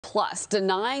Plus,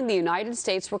 denying the United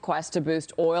States' request to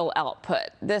boost oil output.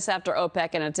 This after OPEC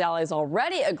and its allies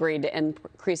already agreed to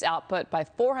increase output by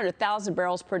 400,000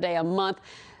 barrels per day a month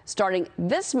starting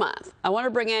this month. I want to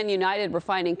bring in United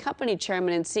Refining Company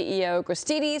Chairman and CEO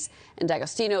Catsimatidis and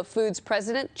D'Agostino Foods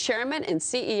President, Chairman and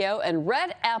CEO, and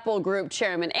Red Apple Group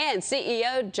Chairman and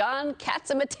CEO John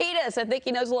Catsimatidis. I think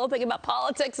he knows a little thing about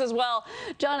politics as well.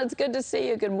 John, it's good to see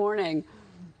you. Good morning.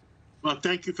 Well,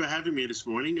 thank you for having me this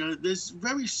morning. There's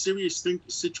very serious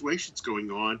situations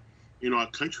going on in our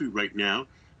country right now.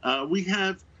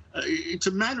 It's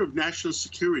a matter of national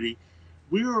security.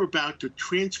 We are about to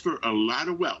transfer a lot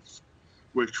of wealth.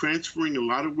 We're transferring a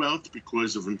lot of wealth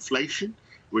because of inflation.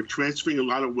 We're transferring a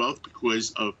lot of wealth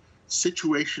because of the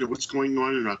situation of what's going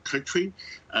on in our country,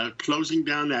 closing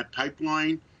down that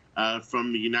pipeline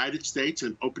from the United States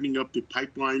and opening up the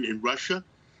pipeline in Russia.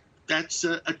 That's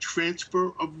a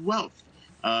transfer of wealth.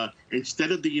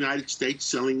 Instead of the United States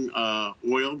selling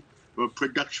oil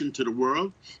production to the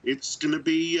world, it's going to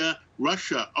be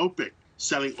Russia, OPEC,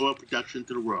 selling oil production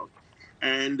to the world.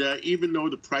 And even though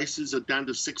the prices are down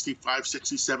to $65,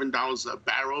 $67 a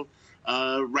barrel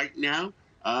right now,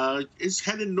 it's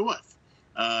headed north.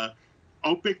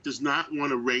 OPEC does not want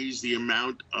to raise the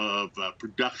amount of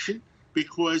production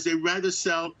because they'd rather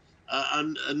sell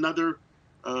another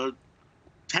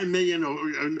 10 million or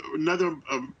another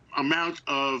amount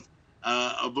of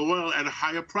oil at a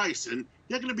higher price, and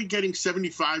they're going to be getting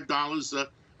 $75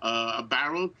 a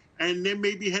barrel, and they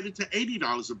may be headed to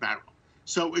 $80 a barrel.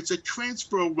 So it's a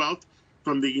transfer of wealth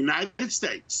from the United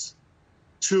States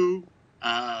to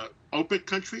OPEC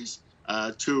countries,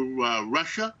 to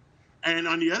Russia, and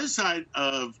on the other side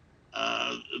of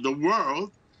the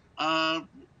world,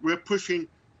 we're pushing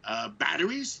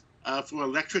batteries for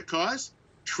electric cars.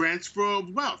 Transfer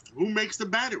of wealth. Who makes the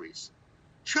batteries?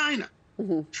 China.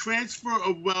 Transfer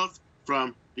of wealth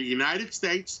from the United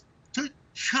States to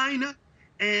China.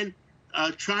 And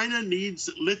China needs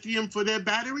lithium for their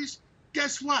batteries.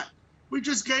 Guess what? We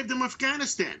just gave them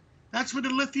Afghanistan. That's where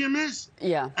the lithium is.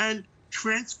 Yeah. And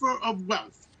transfer of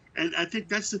wealth. And I think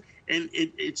that's,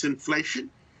 it's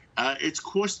inflation. It's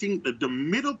costing the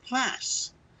middle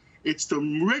class. It's the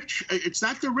rich. It's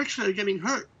not the rich that are getting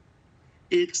hurt.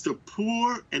 It's the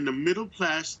poor and the middle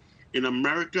class in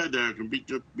America that are going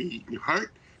to be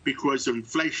hurt because of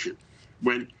inflation.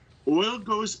 When oil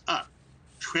goes up,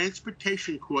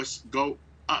 transportation costs go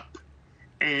up.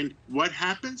 And what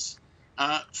happens?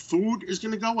 Food is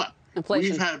going to go up.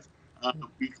 Inflation. We have,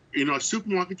 in our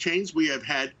supermarket chains, we have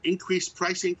had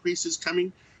price increases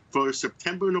coming for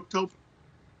September and October.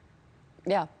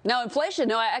 Yeah. No, inflation.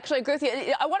 No, I actually agree with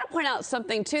you. I want to point out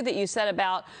something, too, that you said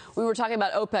about, we were talking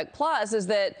about OPEC Plus, is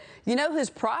that, you know,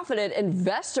 who's profited?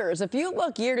 Investors. If you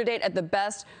look year to date at the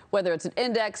best, whether it's an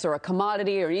index or a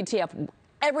commodity or an ETF,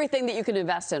 everything that you can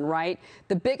invest in, right?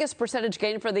 The biggest percentage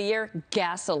gain for the year,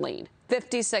 gasoline,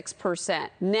 56%,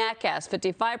 nat gas,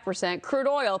 55%, crude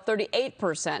oil,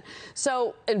 38%.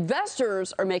 So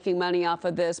investors are making money off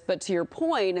of this. But to your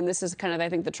point, and this is kind of, I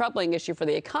think, the troubling issue for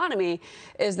the economy,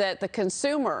 is that the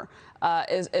consumer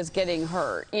is getting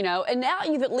hurt, you know, and now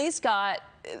you've at least got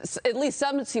at least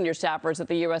some senior staffers at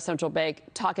the U.S. Central Bank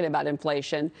talking about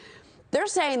inflation. They're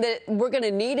saying that we're going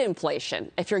to need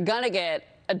inflation if you're going to get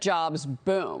a jobs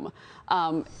boom.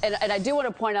 And I do want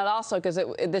to point out also, because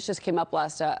this just came up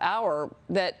last hour,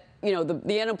 that, you know,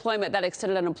 the unemployment, that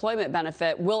extended unemployment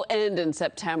benefit will end in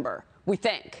September, we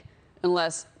think,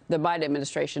 unless the Biden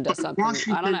administration does something.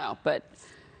 I don't know, but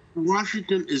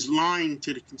Washington is lying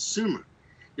to the consumer.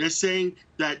 They're saying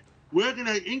that we're going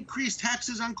to increase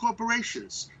taxes on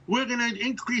corporations. We're going to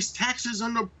increase taxes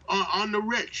on the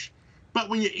rich. But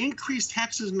when you increase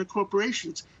taxes on the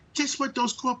corporations, guess what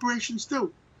those corporations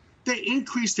do? They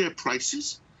increase their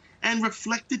prices and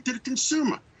reflect it to the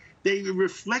consumer. They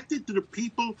reflect it to the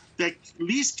people that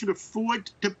least can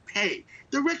afford to pay.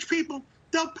 The rich people,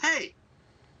 they'll pay.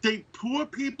 The poor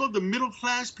people, the middle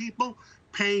class people,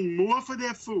 paying more for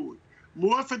their food,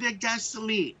 more for their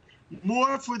gasoline,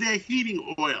 more for their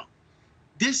heating oil.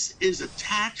 This is a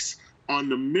tax on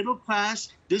the middle class.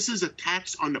 This is a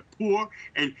tax on the poor.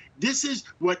 And this is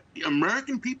what the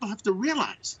American people have to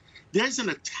realize. There's an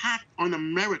attack on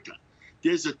America.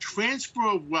 There's a transfer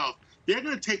of wealth. They're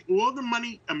going to take all the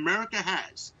money America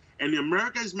has, and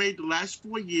America has made the last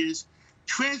 4 years,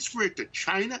 transfer it to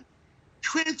China,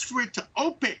 transfer it to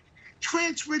OPEC,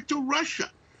 transfer it to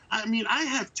Russia. I mean, I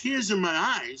have tears in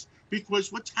my eyes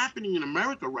because what's happening in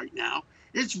America right now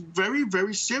is very,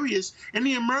 very serious, and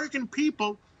the American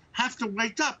people have to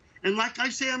wake up. And like I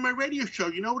say on my radio show,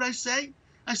 you know what I say?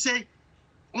 I say,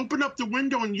 open up the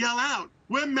window and yell out,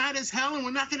 we're mad as hell and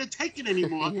we're not going to take it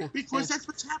anymore because that's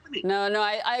what's happening. No,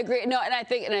 I agree. No, and I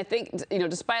think, you know,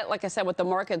 despite, like I said, what the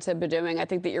markets have been doing, I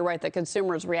think that you're right, that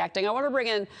consumers reacting. I want to bring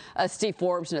in Steve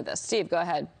Forbes into this. Steve, go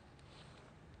ahead.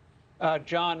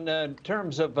 John, in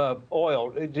terms of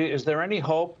oil, is there any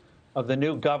hope of the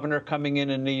new governor coming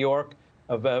in New York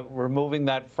of removing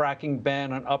that fracking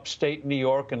ban on upstate New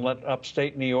York and let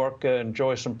upstate New York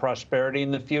enjoy some prosperity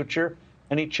in the future?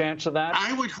 Any chance of that?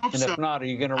 I would hope so. And if not, are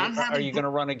you going to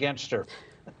run against her?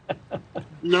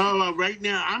 No, right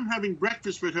now I'm having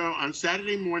breakfast with her on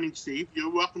Saturday morning, Steve. You're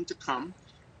welcome to come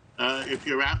if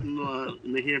you're out in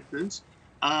the Hamptons.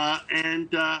 I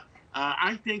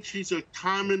think she's a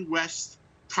common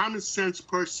sense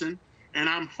person, and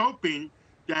I'm hoping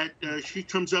that she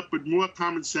comes up with more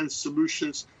common sense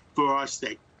solutions for our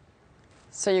state.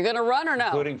 So you're going to run or no?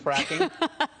 Including fracking?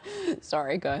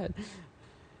 Sorry, go ahead.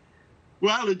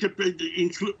 Well,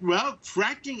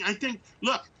 fracking, I think,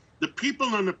 look, the people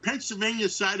on the Pennsylvania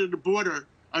side of the border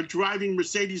are driving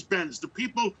Mercedes-Benz. The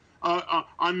people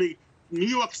on the New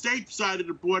York State side of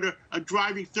the border are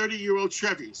driving 30-year-old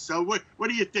Chevys. So what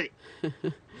do you think?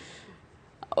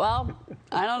 Well,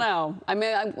 I don't know. I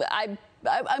mean,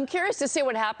 I'm curious to see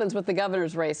what happens with the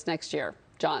governor's race next year,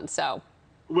 John. So,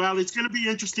 well, it's going to be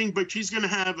interesting, but she's going to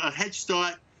have a head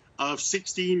start of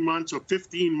 16 months or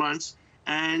 15 months,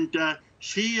 and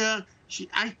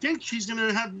I think she's going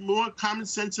to have more common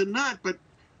sense than not. But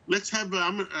let's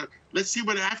see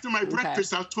what after my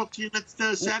breakfast. I'll talk to you next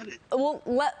Saturday. Well,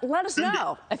 let us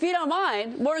know if you don't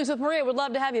mind. Mornings with Maria would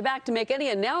love to have you back to make any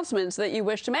announcements that you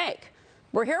wish to make.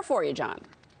 We're here for you, John.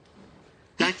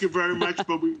 Thank you very much,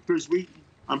 because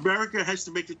America has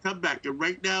to make a comeback, and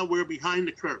right now we're behind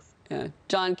the curve. Yeah.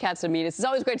 John Catsimatidis, it's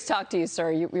always great to talk to you,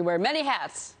 sir. You wear many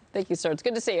hats. Thank you, sir. It's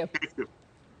good to see you. Thank you.